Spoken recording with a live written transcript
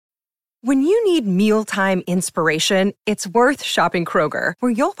When you need mealtime inspiration, it's worth shopping Kroger,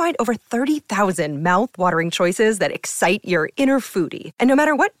 where you'll find over 30,000 mouth-watering choices that excite your inner foodie. And no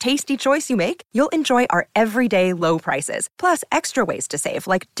matter what tasty choice you make, you'll enjoy our everyday low prices, plus extra ways to save,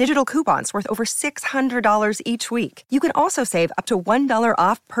 like digital coupons worth over $600 each week. You can also save up to $1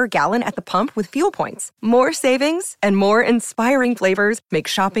 off per gallon at the pump with fuel points. More savings and more inspiring flavors make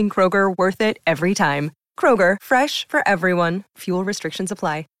shopping Kroger worth it every time. Kroger, fresh for everyone. Fuel restrictions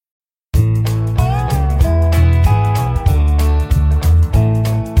apply.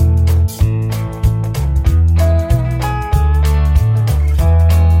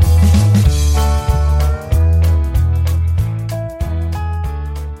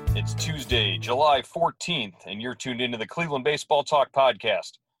 Tuesday, July 14th, and you're tuned into the Cleveland Baseball Talk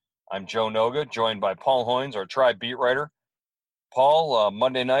podcast. I'm Joe Noga, joined by Paul Hoynes, our Tribe beat writer. Paul,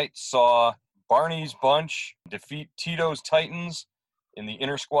 Monday night saw Barney's Bunch defeat Tito's Titans in the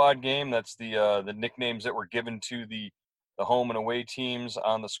inter-squad game. That's the nicknames that were given to the home and away teams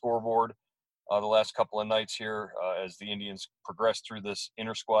on the scoreboard the last couple of nights here as the Indians progressed through this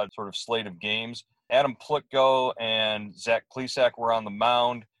inter-squad sort of slate of games. Adam Plutko and Zach Plesac were on the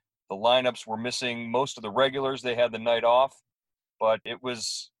mound. The lineups were missing most of the regulars. They had the night off, but it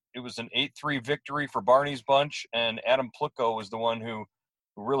was an 8-3 victory for Barney's Bunch, and Adam Plutko was the one who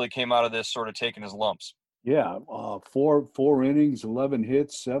really came out of this sort of taking his lumps. Yeah, four innings, 11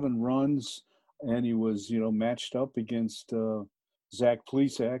 hits, 7 runs, and he was matched up against Zach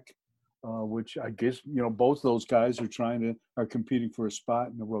Plesac, which I guess both those guys are competing for a spot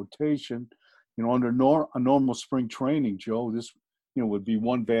in the rotation. Under a normal spring training, Joe, this would be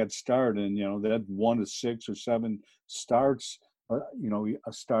one bad start, and that 1 to 6 or 7 starts,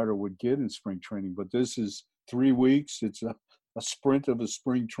 a starter would get in spring training. But this is 3 weeks. It's a sprint of a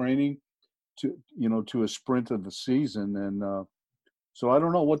spring training to a sprint of the season, and so I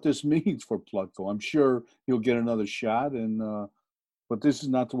don't know what this means for Plutko. I'm sure he'll get another shot, and but this is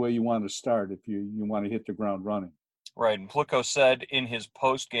not the way you want to start if you want to hit the ground running. Right, and Plutko said in his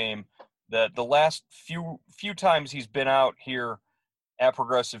post game that the last few times he's been out here at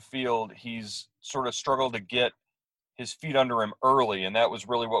Progressive Field, he's sort of struggled to get his feet under him early, and that was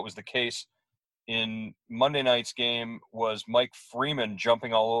really what was the case in Monday night's game. Was Mike Freeman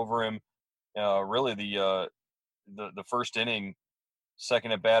jumping all over him, really the first inning,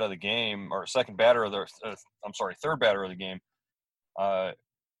 second at bat of the game, or third batter of the game. I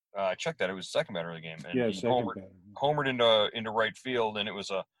checked that, it was second batter of the game, and yeah, he homered into right field, and it was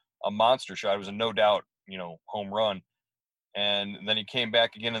a monster shot. It was a no doubt home run. And then he came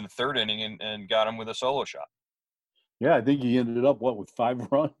back again in the third inning and got him with a solo shot. Yeah, I think he ended up, with 5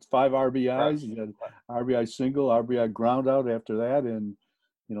 runs, 5 RBIs. Right. He had RBI single, RBI ground out after that. And,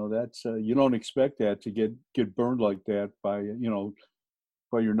 that's you don't expect that to get burned like that by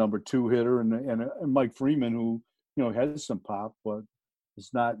your number 2 hitter. And Mike Freeman, who, has some pop, but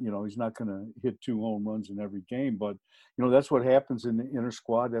it's not, he's not going to hit 2 home runs in every game. But, that's what happens in the inter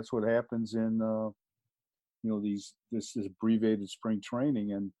squad. That's what happens in, this abbreviated spring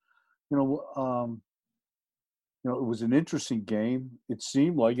training. And, it was an interesting game. It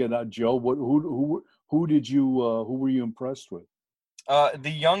seemed like it. Joe, who were you impressed with? The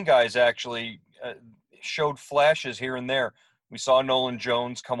young guys actually showed flashes here and there. We saw Nolan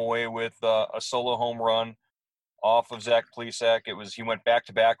Jones come away with a solo home run off of Zach Plesac. He went back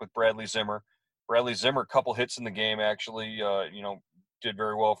to back with Bradley Zimmer. Bradley Zimmer, a couple hits in the game, actually, did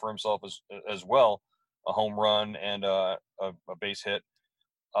very well for himself as well. A home run and a base hit.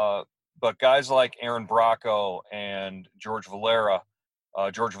 But guys like Aaron Bracco and George Valera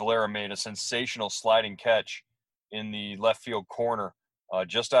made a sensational sliding catch in the left field corner,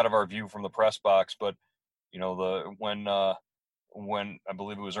 just out of our view from the press box. But, when I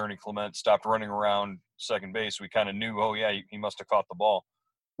believe it was Ernie Clement stopped running around second base, we kind of knew, oh yeah, he must have caught the ball.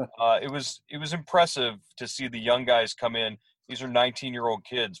 It was impressive to see the young guys come in. These are 19-year-old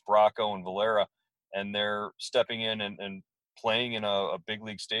kids, Bracco and Valera, and they're stepping in and playing in a big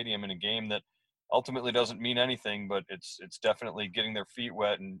league stadium in a game that ultimately doesn't mean anything, but it's definitely getting their feet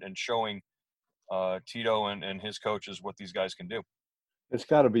wet and showing Tito and his coaches what these guys can do. It's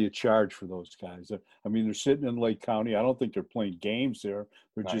got to be a charge for those guys. I mean, they're sitting in Lake County. I don't think they're playing games there.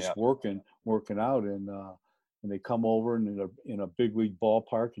 They're just working out, and they come over in a big league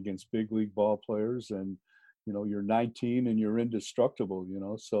ballpark against big league ball players, and you're 19 and you're indestructible.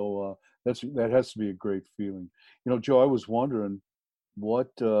 So that has to be a great feeling. Joe, I was wondering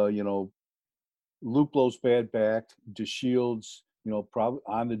what Luplow's bad back, DeShields, probably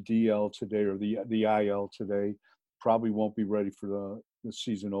on the DL today or the IL today, probably won't be ready for the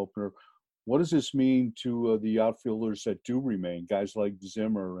season opener. What does this mean to the outfielders that do remain, guys like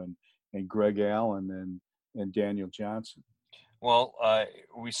Zimmer and and Greg Allen and Daniel Johnson. Well,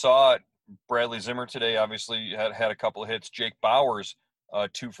 we saw Bradley Zimmer today. Obviously, had a couple of hits. Jake Bowers,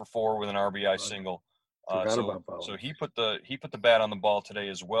 2 for 4 with an RBI single. So he put the bat on the ball today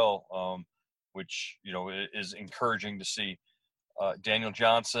as well, which is encouraging to see. Daniel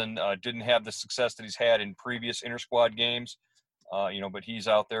Johnson didn't have the success that he's had in previous inter-squad games, but he's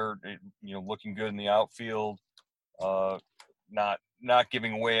out there, looking good in the outfield, not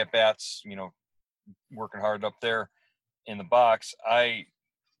giving away at bats, working hard up there in the box.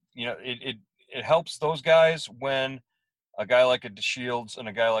 It helps those guys when a guy like a DeShields and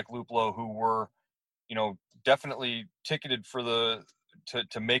a guy like Luplow, who were, definitely ticketed for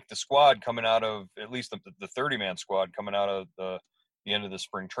to make the squad coming out of at least the 30-man squad coming out of the end of the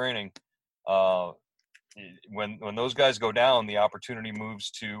spring training. When those guys go down, the opportunity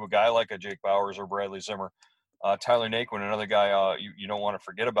moves to a guy like a Jake Bowers or Bradley Zimmer. Tyler Naquin, another guy you don't want to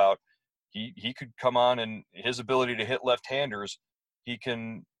forget about. He could come on, and his ability to hit left-handers, he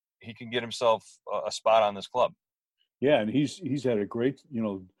can get himself a spot on this club. Yeah, and he's had a great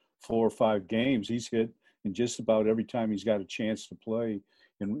 4 or 5 games. He's hit in just about every time he's got a chance to play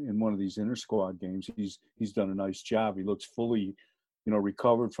in one of these inter-squad games. He's done a nice job. He looks fully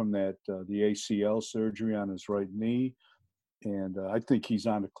recovered from that the ACL surgery on his right knee, and I think he's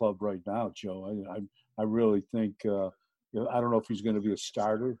on the club right now, Joe. I really think I don't know if he's going to be a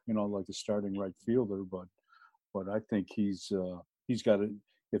starter, like a starting right fielder, but I think he's got to,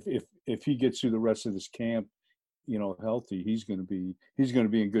 if he gets through the rest of this camp, healthy, he's going to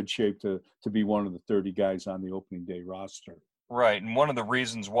be in good shape to be one of the 30 guys on the opening day roster. Right, and one of the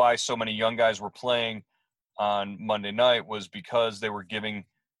reasons why so many young guys were playing on Monday night was because they were giving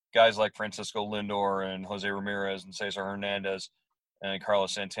guys like Francisco Lindor and Jose Ramirez and Cesar Hernandez and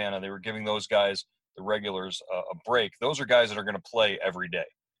Carlos Santana, they were giving those guys, the regulars, a break. Those are guys that are going to play every day.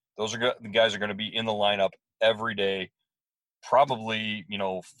 Those are the guys that are going to be in the lineup every day, probably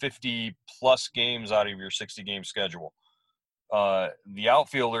 50 plus games out of your 60-game schedule. The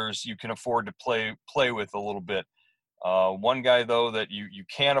outfielders you can afford to play with a little bit. One guy though that you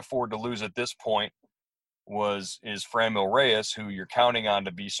can't afford to lose at this point is Franmil Reyes, who you're counting on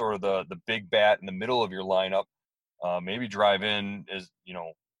to be sort of the big bat in the middle of your lineup. Maybe drive in as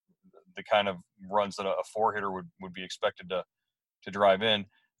the kind of runs that a 4-hitter would be expected to drive in.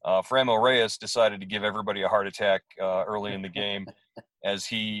 Franmil Reyes decided to give everybody a heart attack early in the game as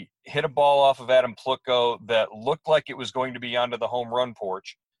he hit a ball off of Adam Plutko that looked like it was going to be onto the home run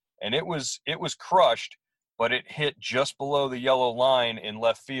porch, and it was crushed, but it hit just below the yellow line in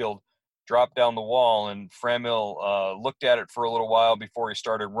left field, dropped down the wall, and Franmil looked at it for a little while before he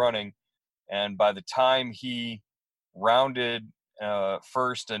started running, and by the time he rounded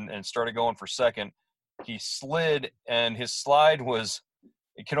first and started going for second, he slid, and his slide was,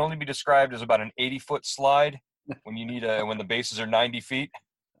 it can only be described as about an 80-foot slide when you need when the bases are 90 feet.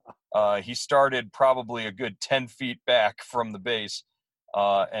 He started probably a good 10 feet back from the base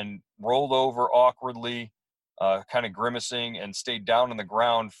and rolled over awkwardly, kind of grimacing, and stayed down on the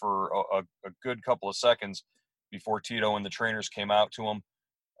ground for a good couple of seconds before Tito and the trainers came out to him.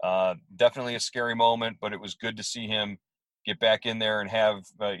 Definitely a scary moment, but it was good to see him get back in there and have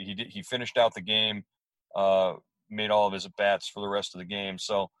he finished out the game, made all of his at-bats for the rest of the game.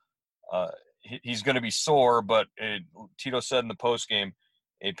 So he's going to be sore, but Tito said in the postgame,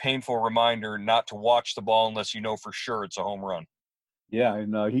 a painful reminder not to watch the ball unless you know for sure it's a home run. Yeah,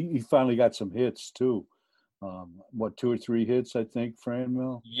 and he finally got some hits too. 2 or 3 hits, I think,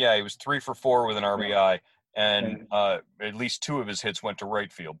 Franmil? Yeah, he was 3 for 4 with an RBI, and at least 2 of his hits went to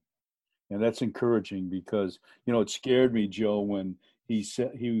right field. And that's encouraging because, it scared me, Joe, when he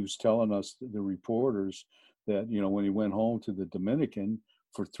was telling us, the reporters, that, when he went home to the Dominican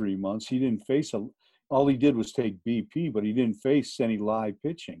for 3 months, he didn't face all he did was take BP, but he didn't face any live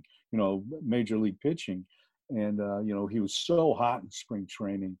pitching, major league pitching. And, he was so hot in spring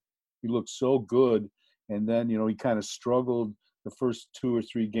training. He looked so good. And then, he kind of struggled the first 2 or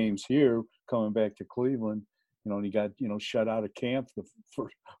 3 games here coming back to Cleveland. And he got, shut out of camp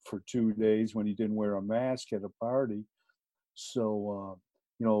for 2 days when he didn't wear a mask at a party. So,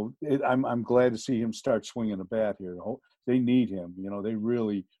 I'm glad to see him start swinging the bat here. They need him. They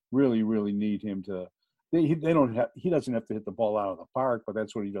really, really, really need him to. He doesn't have to hit the ball out of the park, but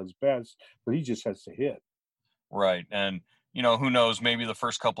that's what he does best. But he just has to hit. Right, and who knows? Maybe the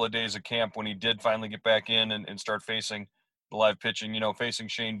first couple of days of camp, when he did finally get back in and start facing the live pitching, facing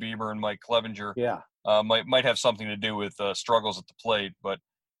Shane Bieber and Mike Clevenger, might have something to do with struggles at the plate. But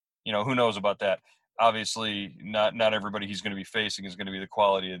who knows about that? Obviously, not everybody he's going to be facing is going to be the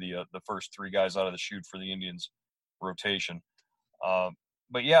quality of the first 3 guys out of the chute for the Indians rotation.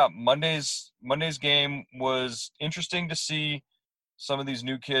 yeah, Monday's game was interesting to see some of these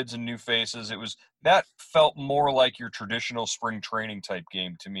new kids and new faces. That felt more like your traditional spring training type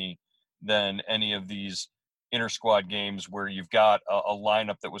game to me than any of these inter squad games where you've got a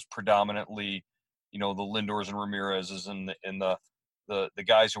lineup that was predominantly, the Lindors and Ramirez's and the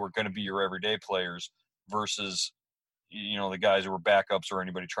guys who are going to be your everyday players versus, the guys who were backups or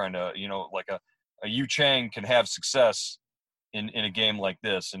anybody trying to, like a Yu Chang can have success in a game like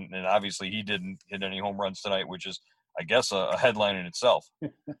this. And obviously he didn't hit any home runs tonight, which is, I guess, a headline in itself.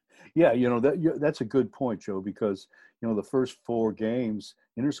 Yeah, that's a good point, Joe, because, the first 4 games,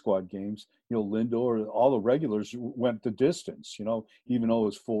 inter-squad games, Lindor, all the regulars went the distance, even though it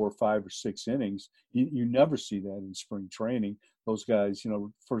was 4 or 5 or 6 innings. You never see that in spring training. Those guys,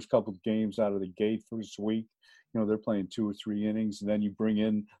 first couple of games out of the gate, first week, they're playing 2 or 3 innings, and then you bring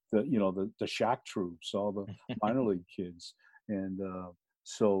in the shock troops, all the minor league kids. And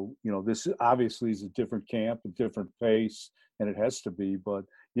so, this obviously is a different camp, a different pace, and it has to be. But,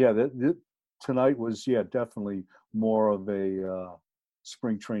 yeah, tonight was, definitely more of a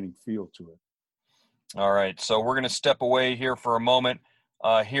spring training feel to it. All right, so we're going to step away here for a moment,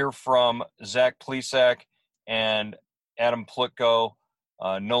 hear from Zach Plesac and Adam Plutko,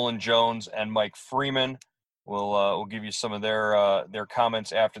 Nolan Jones, and Mike Freeman. We'll give you some of their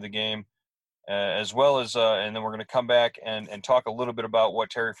comments after the game, as well as, and then we're going to come back and talk a little bit about what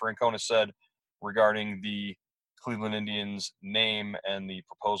Terry Francona said regarding the Cleveland Indians name and the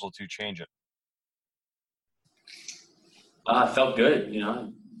proposal to change it. Felt good,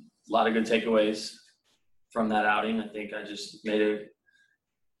 a lot of good takeaways from that outing. I think I just made a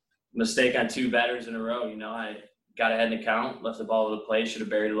mistake on 2 batters in a row. I got ahead in the count, left the ball over the plate, should have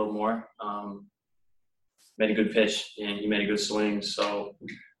buried a little more. Made a good pitch, and he made a good swing. So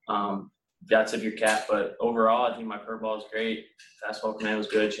got to tip your cap. But overall, I think my curveball was great. Fastball command was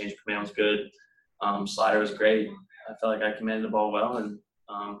good. Change command was good. Slider was great. I felt like I commanded the ball well and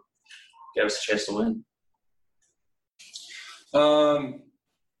gave us a chance to win.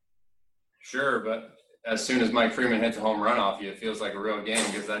 Sure, but as soon as Mike Freeman hits a home run off you, it feels like a real game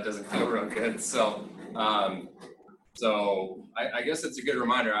because that doesn't feel real good. So, I guess it's a good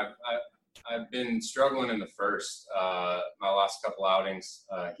reminder. I've been struggling in the first, my last couple outings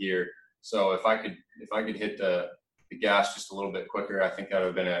here. So if I could hit the gas just a little bit quicker, I think that would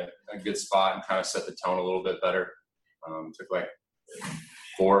have been a good spot and kind of set the tone a little bit better. Took like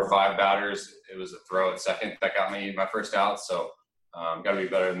 4 or 5 batters. It was a throw at second that got me my first out. So got to be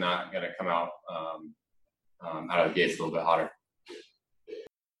better than that. Got to come out of the gates a little bit hotter.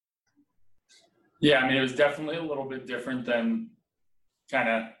 Yeah, it was definitely a little bit different than kind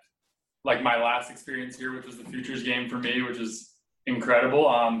of like my last experience here, which was the Futures game for me, which is incredible.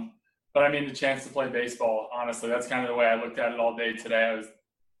 But the chance to play baseball, honestly, that's kind of the way I looked at it all day today. I was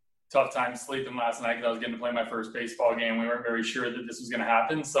tough time sleeping last night because I was getting to play my first baseball game. We weren't very sure that this was going to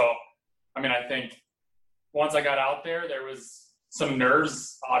happen. So, I think once I got out there was some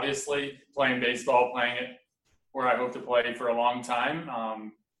nerves, obviously, playing baseball, playing it where I hope to play for a long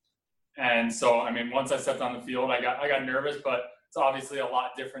time. And so, once I stepped on the field, I got nervous, but it's obviously a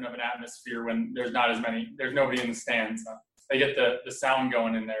lot different of an atmosphere when there's nobody in the stands. They get the sound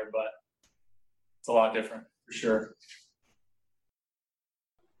going in there, but it's a lot different for sure.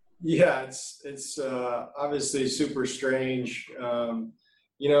 Yeah, it's obviously super strange, and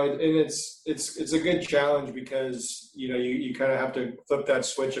it's a good challenge because you kind of have to flip that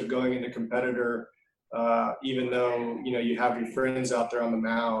switch of going into competitor, even though you have your friends out there on the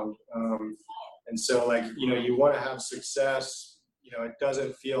mound, and so you want to have success. It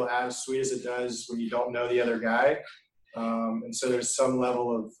doesn't feel as sweet as it does when you don't know the other guy, and so there's some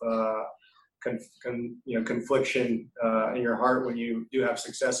level of confliction in your heart when you do have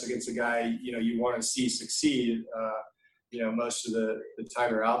success against a guy you want to see succeed. Most of the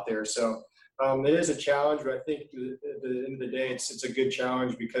time you're out there, so it is a challenge. But I think at the end of the day, it's a good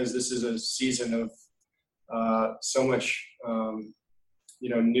challenge because this is a season of so much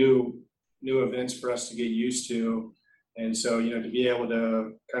new events for us to get used to. And so, to be able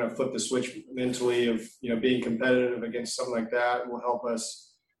to kind of flip the switch mentally of, being competitive against something like that will help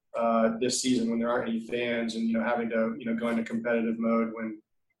us this season when there aren't any fans and, having to, go into competitive mode when,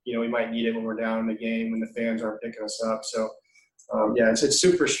 we might need it when we're down in the game when the fans aren't picking us up. So, it's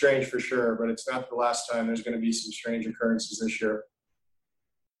super strange for sure, but it's not the last time. There's going to be some strange occurrences this year.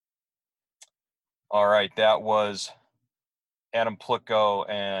 All right. That was Adam Plutko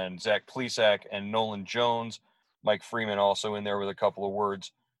and Zach Plesac and Nolan Jones. Mike Freeman also in there with a couple of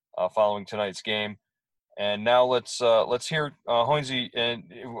words following tonight's game. And now let's hear Hoinsey, and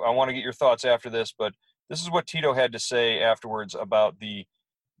I want to get your thoughts after this, but this is what Tito had to say afterwards about the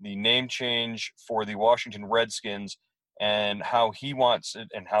the name change for the Washington Redskins and how he wants it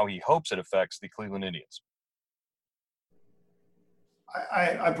and how he hopes it affects the Cleveland Indians.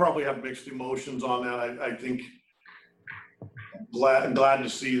 I probably have mixed emotions on that. I think glad to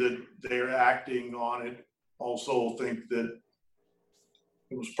see that they're acting on it. Also think that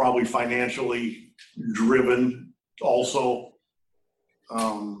it was probably financially driven also.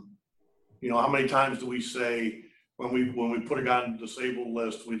 How many times do we say when we put a guy on the disabled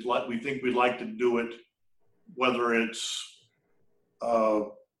list, we think we'd like to do it, whether it's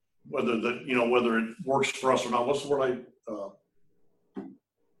whether it works for us or not. What's the word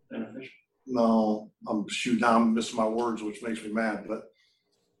Beneficial. No, I'm missing my words, which makes me mad. But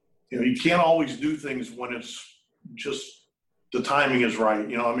you can't always do things when it's just the timing is right.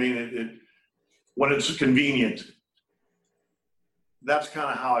 When it's convenient. That's kind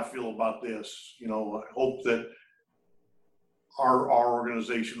of how I feel about this. I hope that our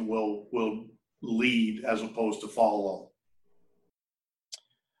organization will lead as opposed to follow.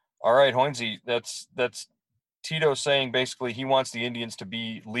 All right, Hoynesy, that's Tito saying basically he wants the Indians to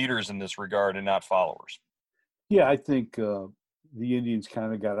be leaders in this regard and not followers. Yeah, I think the Indians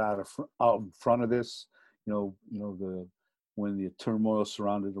kind of got out in front of this. When the turmoil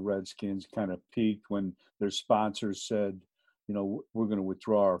surrounded the Redskins kind of peaked when their sponsors said, we're going to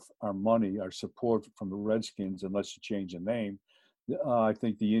withdraw our money, our support from the Redskins unless you change the name. I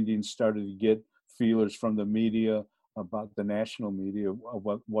think the Indians started to get feelers from the media about the national media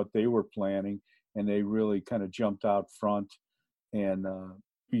of what they were planning, and they really kind of jumped out front. And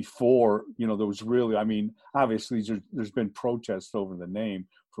before, there was really, obviously there's been protests over the name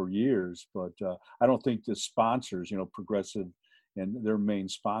for years, but I don't think the sponsors, Progressive and their main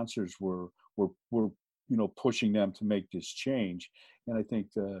sponsors were pushing them to make this change. And I think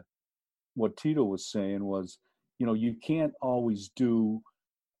what Tito was saying was, you can't always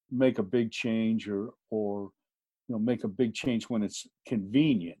make a big change or make a big change when it's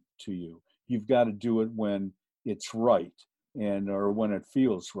convenient to you. You've got to do it when it's right or when it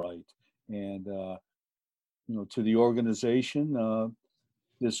feels right. And, to the organization,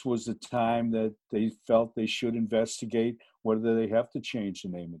 this was the time that they felt they should investigate whether they have to change the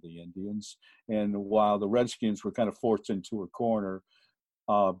name of the Indians. And while the Redskins were kind of forced into a corner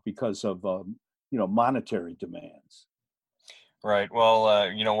because of, monetary demands. Right. Well,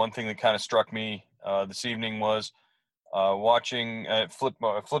 one thing that kind of struck me this evening was watching,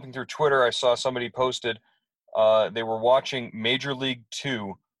 flipping through Twitter, I saw somebody posted they were watching Major League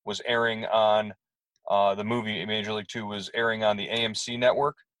 2 was airing on the movie Major League 2 was airing on the AMC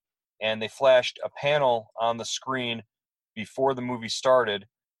network, and they flashed a panel on the screen before the movie started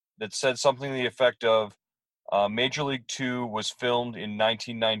that said something to the effect of Major League 2 was filmed in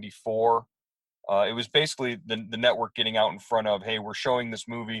 1994. It was basically the network getting out in front of, hey, we're showing this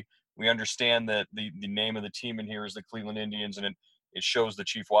movie. We understand that the name of the team in here is the Cleveland Indians, and it shows the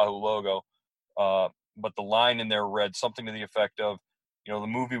Chief Wahoo logo. But the line in there read something to the effect of, the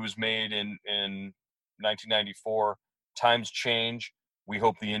movie was made in 1994. Times change. We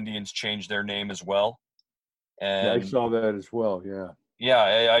hope the Indians change their name as well. And yeah, I saw that as well. Yeah.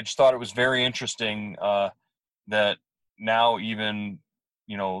 Yeah, I just thought it was very interesting that now even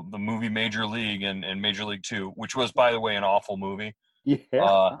the movie Major League and Major League 2, which was, by the way, an awful movie.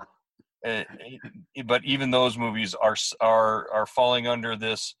 Yeah. But even those movies are falling under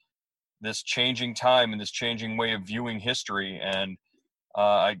this changing time and this changing way of viewing history, and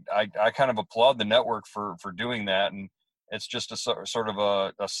I kind of applaud the network for doing that, and it's just a sort of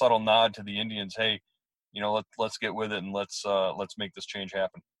a subtle nod to the Indians. Hey, let's get with it and let's make this change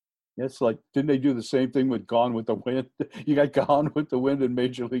happen. It's like, didn't they do the same thing with Gone with the Wind? You got Gone with the Wind in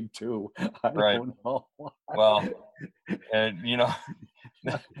Major League 2. I don't know. Well, and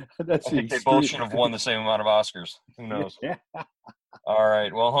that's I think they both should have won the same amount of Oscars. Who knows? Yeah. All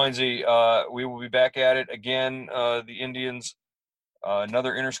right. Well, Hoynesy, we will be back at it again. The Indians,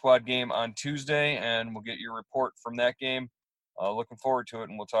 another inter-squad game on Tuesday, and we'll get your report from that game. Looking forward to it,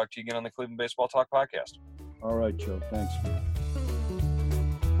 and we'll talk to you again on the Cleveland Baseball Talk podcast. All right, Joe. Thanks, man.